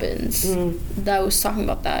Robbins that was talking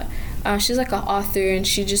about that. She's like an author, and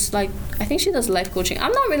she just like, I think she does life coaching.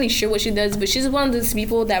 I'm not really sure what she does, but she's one of those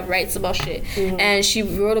people that writes about shit. And she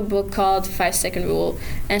wrote a book called 5 Second Rule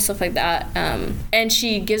and stuff like that. And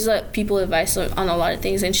she gives people advice on a lot of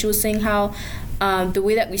things. And she was saying how the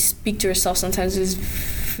way that we speak to ourselves sometimes is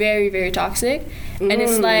very, very toxic. And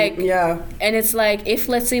it's like, and it's like, if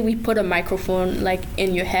let's say we put a microphone like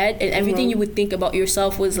in your head, and everything you would think about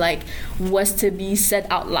yourself was to be said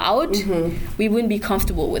out loud, we wouldn't be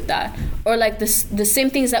comfortable with that. Or like the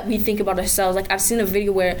same things that we think about ourselves. Like I've seen a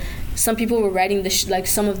video where some people were writing like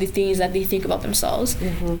some of the things that they think about themselves,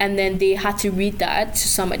 and then they had to read that to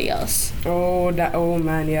somebody else. Oh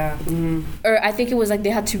man, yeah. Or I think it was like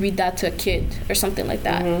they had to read that to a kid or something like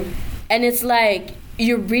that. And it's like,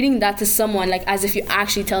 you're reading that to someone like as if you're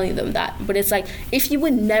actually telling them that. But it's like, if you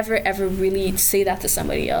would never ever really say that to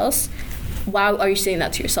somebody else, why are you saying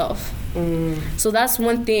that to yourself? So that's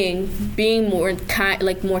one thing, being more kind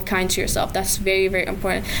to yourself. That's very, very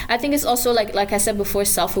important. I think it's also like I said before,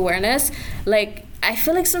 self-awareness. Like I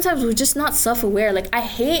feel like sometimes we're just not self-aware. Like I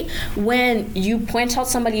hate when you point out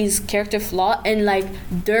somebody's character flaw and like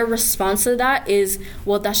their response to that is,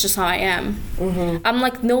 well, that's just how I am. I'm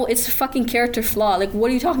like, no, it's a fucking character flaw. Like,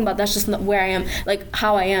 what are you talking about? That's just not where I am, like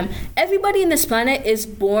how I am. Everybody in this planet is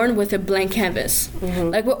born with a blank canvas.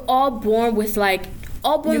 Like we're all born with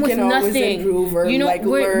with nothing. You know, like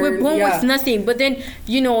we're born with nothing. But then,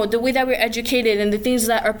 you know, the way that we're educated and the things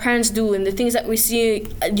that our parents do and the things that we see,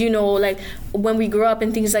 you know, like when we grow up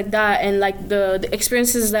and things like that, and like the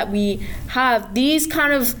experiences that we have, these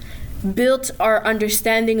kind of built our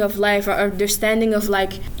understanding of life, our understanding of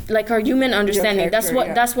like our human understanding. That's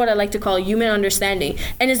what I like to call human understanding.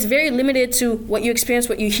 And it's very limited to what you experience,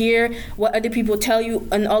 what you hear, what other people tell you,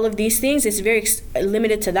 and all of these things. It's very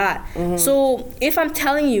limited to that. So if I'm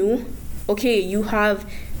telling you, okay, you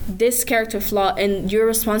have this character flaw, and your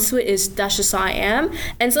response to it is, that's just how I am.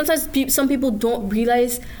 And sometimes some people don't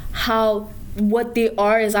realize how what they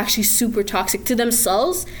are is actually super toxic to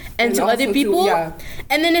themselves and to other people.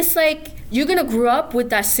 And then it's like, you're gonna grow up with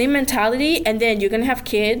that same mentality, and then you're gonna have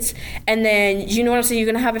kids, and then, you know what I'm saying,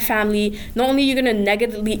 you're gonna have a family. Not only you're gonna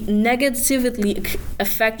negatively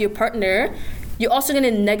affect your partner, you're also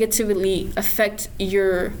gonna negatively affect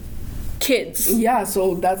your kids. Yeah,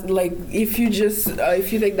 so that's like, if you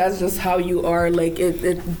think that's just how you are, like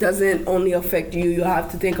it doesn't only affect you. You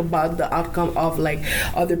have to think about the outcome of like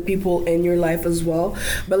other people in your life as well.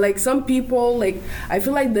 But like some people, like I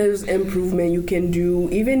feel like there's improvement you can do,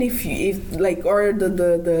 even if like, or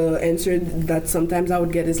the answer that sometimes I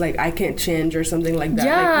would get is like, I can't change or something like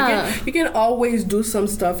that. Like you can always do some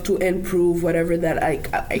stuff to improve whatever that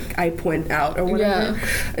I point out or whatever,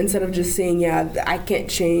 instead of just saying I can't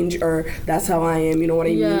change, or that's how I am, you know what I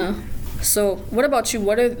mean? So what about you?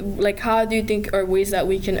 What are, like, how do you think are ways that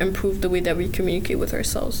we can improve the way that we communicate with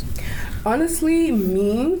ourselves? Honestly,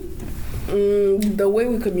 the way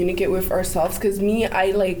we communicate with ourselves, because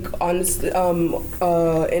I like, honestly,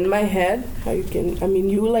 in my head,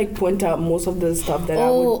 you like point out most of the stuff that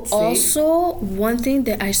I would say. Also, one thing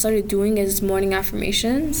that I started doing is morning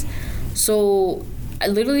affirmations. So I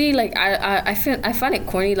literally, like, I find it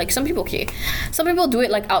corny. Like, some people do it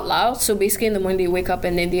like out loud. So basically in the morning they wake up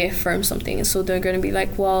and then they affirm something. So they're gonna be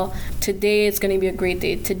like, well, today it's gonna be a great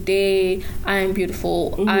day. Today I am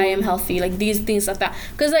beautiful. I am healthy. Like these things like that.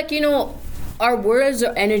 Because, like, you know, our words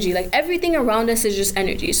are energy. Like everything around us is just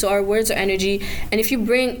energy. So our words are energy. And if you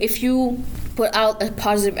put out a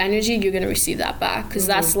positive energy, you're gonna receive that back, because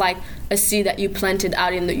that's like a seed that you planted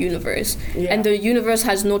out in the universe, and the universe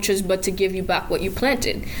has no choice but to give you back what you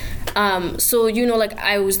planted. So, you know, like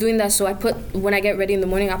I was doing that. So I put, when I get ready in the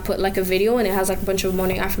morning, I put like a video, and it has like a bunch of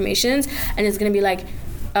morning affirmations, and it's gonna be like,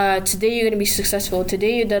 today you're gonna be successful,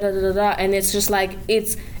 today you da da da da, and it's just like,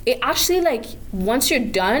 it actually, like, once you're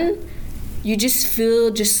done, you just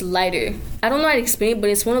feel just lighter. I don't know how to explain it, but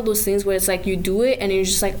it's one of those things where it's like you do it and you're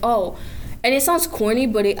just like, oh. And it sounds corny,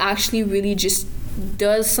 but it actually really just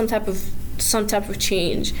does some type of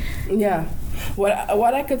change. Yeah.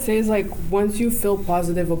 What I could say is like once you feel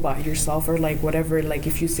positive about yourself or like whatever, like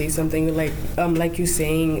if you say something like you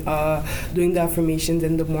saying doing the affirmations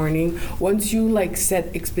in the morning, once you like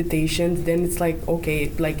set expectations, then it's like okay,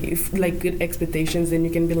 like if like good expectations, then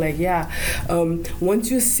you can be like once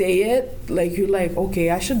you say it, like you're like okay,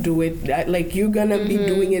 I should do it. Like you're gonna be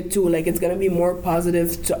doing it too. Like it's gonna be more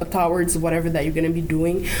positive towards whatever that you're gonna be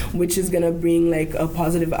doing, which is gonna bring like a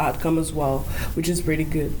positive outcome as well, which is pretty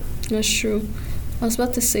good. That's true. I was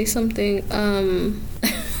about to say something. What was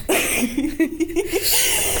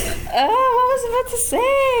I about to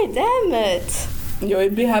say? Damn it. Yo,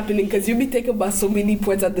 it be happening because you be thinking about so many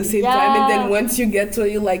points at the same time, and then once you get to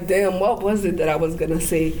it, you're like, damn, what was it that I was gonna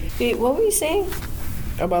say? Wait, what were you saying?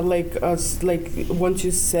 About like us, like once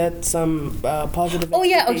you set some positive. Oh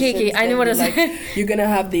yeah, okay. I know what I was like. You're gonna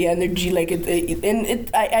have the energy, like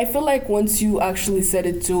I feel like once you actually set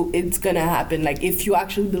it to, it's gonna happen. Like if you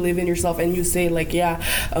actually believe in yourself and you say like,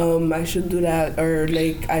 I should do that, or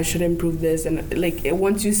like I should improve this, and like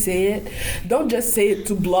once you say it, don't just say it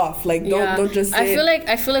to bluff. Like don't just say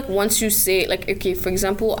I feel like once you say it, like okay, for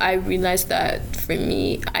example, I realized that for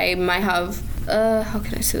me, I might have. How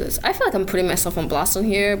can I say this? I feel like I'm putting myself on blast on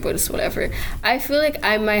here, but it's whatever. I feel like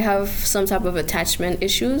I might have some type of attachment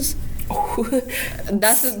issues.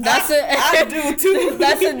 That's I do too.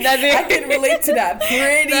 That's another. I can relate to that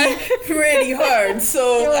pretty hard.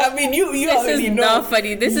 So I mean, you already know. Not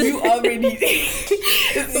funny. This is you already.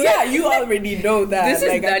 You already know that. This is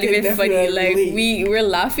like, not even funny. Like we're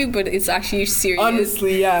laughing, but it's actually serious.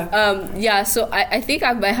 Honestly, yeah. So I think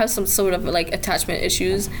I might have some sort of like attachment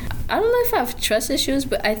issues. I don't know if I have trust issues,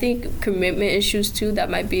 but I think commitment issues too. That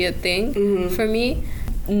might be a thing for me.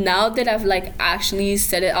 Now that I've like actually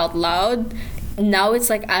said it out loud, now it's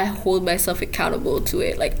like I hold myself accountable to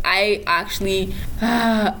it. Like I actually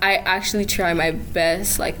try my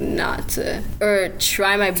best like not to, or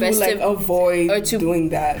try my best to avoid or to doing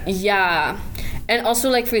that. Yeah. And also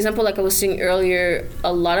like for example, like I was saying earlier,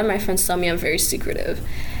 a lot of my friends tell me I'm very secretive.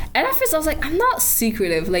 And at first I was like, I'm not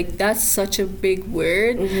secretive. Like that's such a big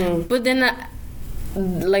word. But then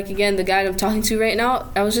like again, the guy I'm talking to right now,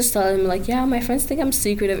 I was just telling him like, yeah, my friends think I'm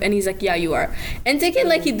secretive, and he's like, yeah, you are. And thinking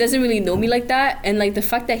like he doesn't really know me like that, and like the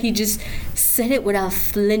fact that he just said it without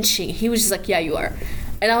flinching, he was just like, yeah, you are.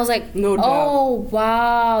 And I was like, no doubt. Oh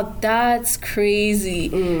wow, that's crazy.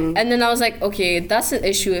 And then I was like, okay, that's an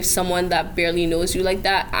issue if someone that barely knows you like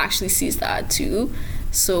that actually sees that too.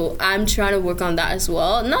 So I'm trying to work on that as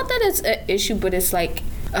well. Not that it's an issue, but it's like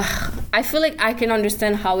I feel like I can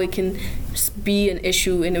understand how it can be an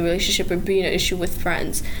issue in a relationship or be an issue with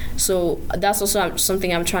friends. So that's also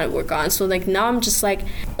something I'm trying to work on. So like now I'm just like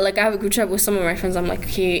I have a group chat with some of my friends. I'm like,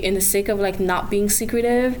 okay, in the sake of like not being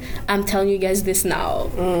secretive, I'm telling you guys this now.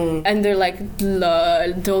 And they're like,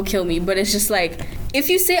 don't kill me. But it's just like, if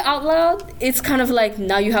you say out loud, it's kind of like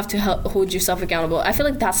now you have to hold yourself accountable. I feel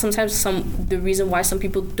like that's sometimes the reason why some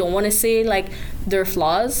people don't want to say like their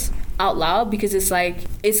flaws out loud, because it's like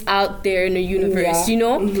it's out there in the universe, you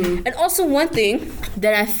know. And also one thing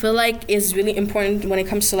that I feel like is really important when it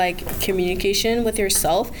comes to like communication with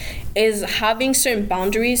yourself is having certain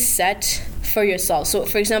boundaries set for yourself. So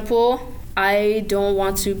for example, I don't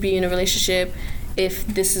want to be in a relationship if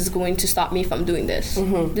this is going to stop me from doing this.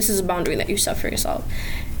 This is a boundary that you set for yourself.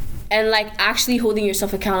 And like actually holding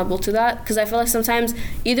yourself accountable to that, because I feel like sometimes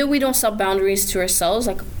either we don't set boundaries to ourselves,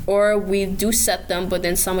 like, or we do set them, but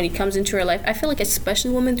then somebody comes into our life. I feel like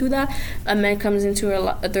especially women do that. A man comes into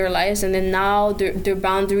their lives, and then now their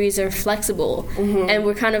boundaries are flexible, and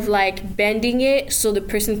we're kind of like bending it so the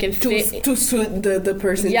person can fit to suit the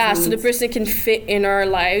person. Yeah, so the person can fit in our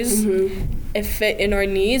lives. It fit in our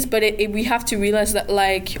needs, but we have to realize that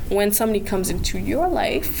like when somebody comes into your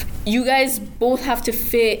life, you guys both have to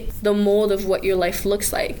fit the mold of what your life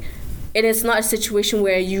looks like. And it's not a situation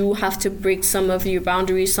where you have to break some of your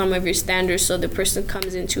boundaries, some of your standards, so the person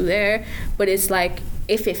comes into there. But it's like,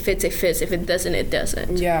 if it fits, it fits. If it doesn't, it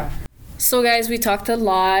doesn't. Yeah. So guys, we talked a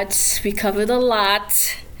lot. We covered a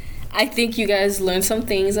lot. I think you guys learned some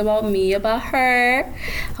things about me, about her.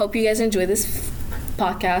 Hope you guys enjoy this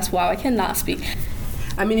podcast. Wow, I cannot speak.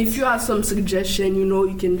 I mean, if you have some suggestion,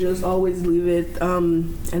 you can just always leave it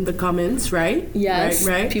in the comments, right? Yes,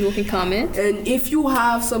 right. People can comment. And if you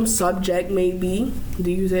have some subject, maybe,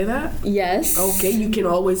 do you say that? Yes. Okay, you can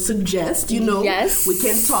always suggest, Yes. We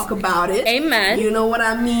can talk about it. Amen. You know what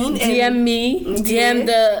I mean? DM me. DM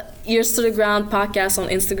the Ears to the Ground podcast on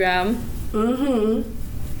Instagram.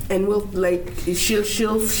 and we'll like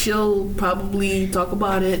she'll probably talk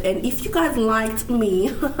about it. And if you guys liked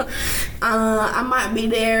me, I might be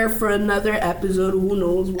there for another episode. Who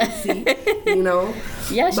knows? We'll see. You know.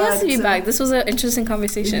 Yeah, she has to be back. This was an interesting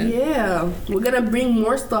conversation. Yeah, we're gonna bring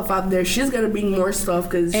more stuff out there. She's gonna bring more stuff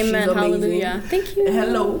because she's amazing. Hallelujah. Thank you.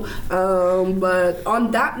 Hello. But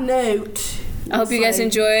on that note, I hope you guys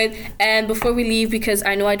enjoyed. And before we leave, because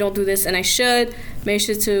I know I don't do this and I should, make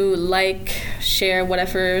sure to like, share,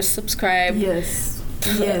 whatever, subscribe. Yes.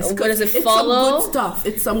 What is it? Follow.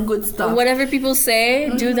 It's some good stuff. Whatever people say,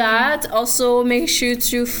 do that. Also, make sure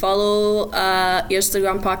to follow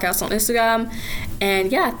Instagram podcast on Instagram.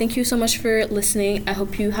 And yeah, thank you so much for listening. I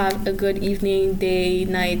hope you have a good evening, day,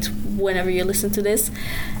 night, whenever you listen to this.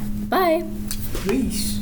 Bye. Peace.